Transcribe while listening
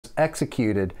was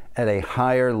executed at a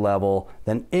higher level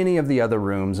than any of the other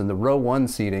rooms, and the row 1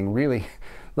 seating really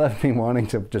left me wanting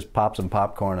to just pop some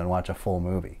popcorn and watch a full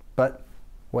movie. But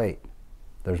wait,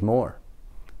 there's more.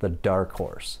 The dark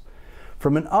horse.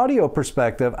 From an audio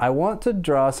perspective, I want to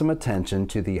draw some attention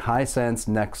to the Hisense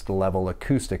Next Level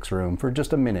Acoustics room for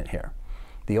just a minute here.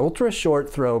 The ultra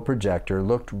short throw projector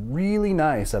looked really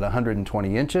nice at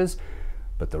 120 inches,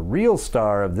 but the real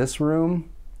star of this room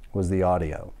was the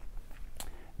audio.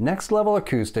 Next Level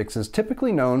Acoustics is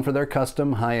typically known for their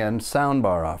custom high-end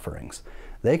soundbar offerings.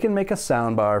 They can make a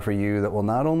soundbar for you that will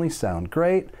not only sound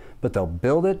great, but they'll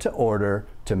build it to order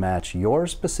to match your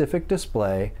specific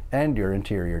display and your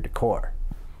interior decor.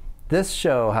 This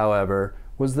show, however,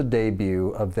 was the debut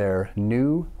of their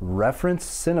new Reference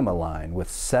Cinema line with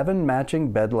 7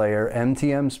 matching bed layer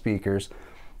MTM speakers,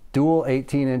 dual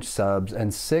 18-inch subs,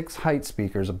 and 6 height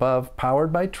speakers above,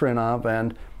 powered by Trinnov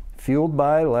and fueled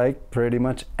by, like pretty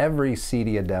much every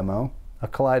CEDIA demo, a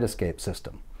kaleidoscope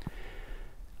system.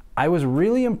 I was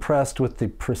really impressed with the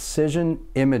precision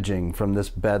imaging from this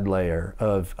bed layer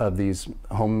of these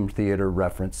home theater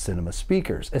reference cinema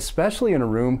speakers, especially in a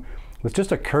room with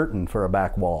just a curtain for a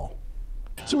back wall.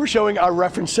 So we're showing our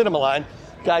reference cinema line,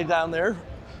 guy down there.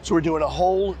 So we're doing a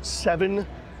whole 7.26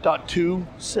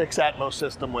 Atmos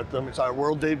system with them. It's our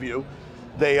world debut.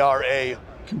 They are a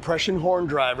compression horn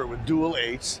driver with dual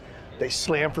 8s. They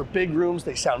slam for big rooms,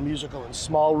 they sound musical in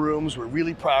small rooms. We're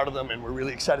really proud of them, and we're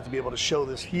really excited to be able to show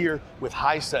this here with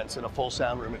Hisense in a full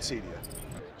sound room at CEDIA.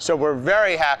 So we're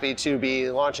very happy to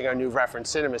be launching our new Reference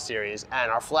Cinema series,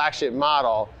 and our flagship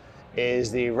model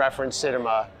is the Reference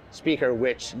Cinema speaker,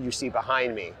 which you see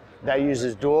behind me. That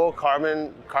uses dual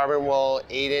carbon wool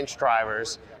 8-inch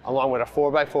drivers, along with a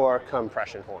 4x4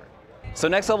 compression horn. So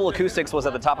Next Level Acoustics was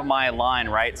at the top of my line,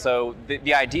 right? So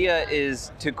the idea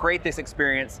is to create this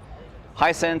experience.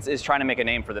 Hisense is trying to make a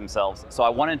name for themselves. So I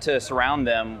wanted to surround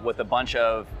them with a bunch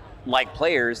of like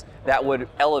players that would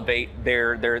elevate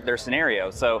their scenario.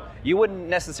 So you wouldn't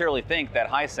necessarily think that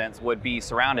Hisense would be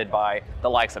surrounded by the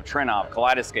likes of Trinnov,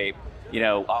 Kaleidoscope,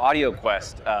 Audio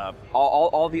Quest,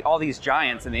 all these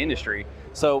giants in the industry.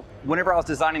 So whenever I was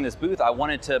designing this booth, I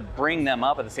wanted to bring them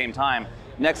up at the same time.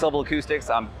 Next Level Acoustics,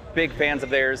 I'm big fans of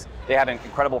theirs. They have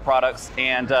incredible products,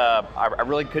 and I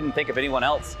really couldn't think of anyone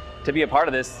else to be a part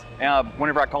of this.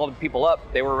 Whenever I called people up,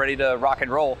 they were ready to rock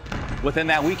and roll within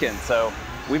that weekend. So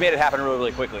we made it happen really,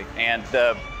 really quickly. And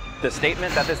the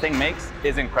statement that this thing makes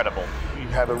is incredible. We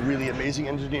have a really amazing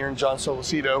engineer in John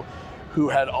Solicito who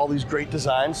had all these great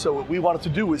designs. So what we wanted to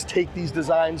do was take these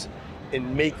designs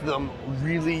and make them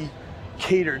really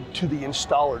catered to the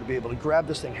installer to be able to grab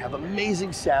this thing, have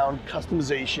amazing sound,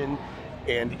 customization,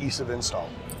 and ease of install.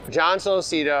 John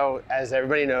Solicito, as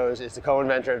everybody knows, is the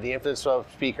co-inventor of the infinite scope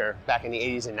speaker back in the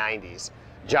 80s and 90s.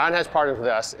 John has partnered with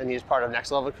us, and he's part of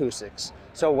Next Level Acoustics.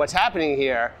 So what's happening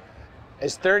here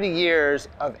is 30 years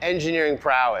of engineering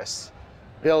prowess,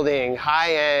 building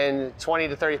high-end $20,000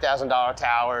 to $30,000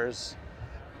 towers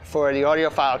for the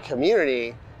audiophile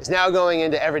community, is now going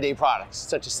into everyday products,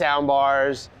 such as sound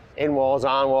bars, in-walls,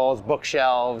 on-walls,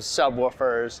 bookshelves,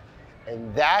 subwoofers.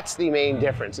 And that's the main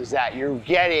difference, is that you're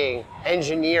getting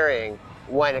engineering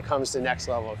when it comes to Next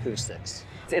Level Acoustics.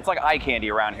 It's like eye candy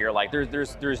around here. Like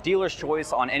there's dealer's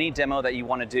choice on any demo that you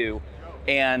want to do.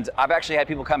 And I've actually had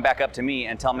people come back up to me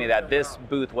and tell me that this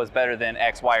booth was better than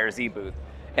X, Y, or Z booth.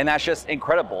 And that's just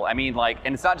incredible. I mean,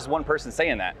 and it's not just one person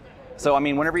saying that. So, I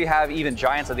mean, whenever you have even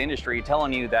giants of the industry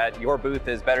telling you that your booth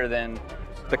is better than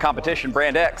the competition,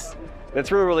 brand X, it's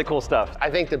really, really cool stuff. I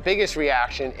think the biggest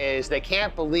reaction is they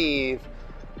can't believe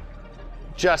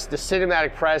just the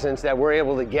cinematic presence that we're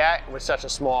able to get with such a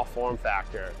small form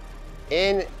factor.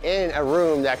 In a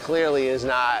room that clearly is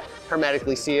not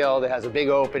hermetically sealed, it has a big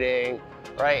opening,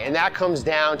 right? And that comes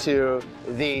down to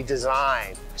the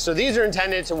design. So these are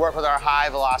intended to work with our high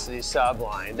velocity sub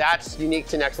line. That's unique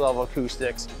to Next Level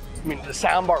Acoustics. I mean, the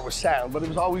sound bar was sound, but it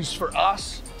was always for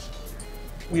us,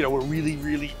 we're really,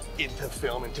 really into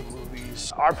film, into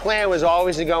movies. Our plan was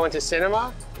always to go into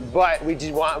cinema, but we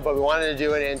wanted to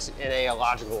do it in a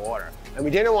logical order. And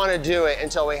we didn't want to do it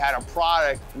until we had a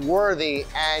product worthy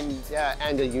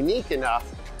and unique enough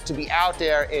to be out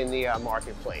there in the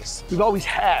marketplace. We've always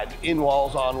had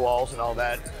in-walls, on-walls, and all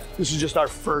that. This is just our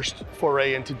first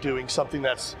foray into doing something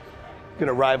that's going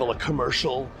to rival a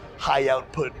commercial,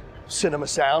 high-output cinema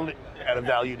sound at a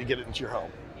value to get it into your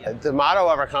home. The motto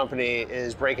of our company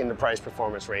is breaking the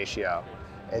price-performance ratio.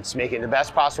 It's making the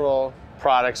best possible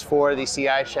products for the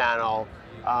CI channel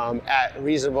at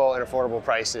reasonable and affordable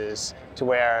prices, to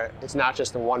where it's not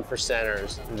just the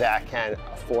 1%ers that can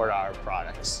afford our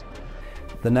products.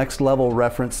 The Next Level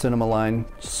reference cinema line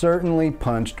certainly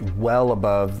punched well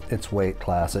above its weight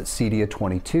class at CEDIA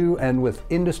 22, and with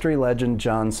industry legend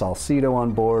John Salcedo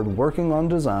on board working on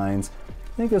designs,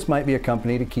 I think this might be a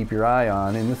company to keep your eye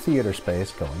on in the theater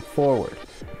space going forward.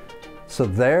 So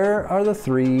there are the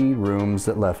 3 rooms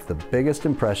that left the biggest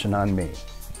impression on me.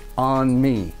 On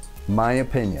me, my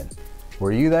opinion.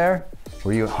 Were you there?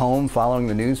 Were you at home following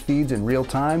the news feeds in real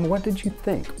time? What did you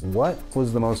think? What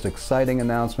was the most exciting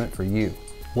announcement for you?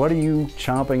 What are you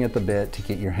chomping at the bit to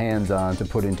get your hands on to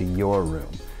put into your room?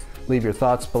 Leave your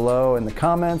thoughts below in the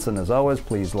comments, and as always,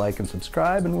 please like and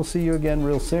subscribe, and we'll see you again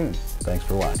real soon. Thanks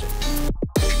for watching.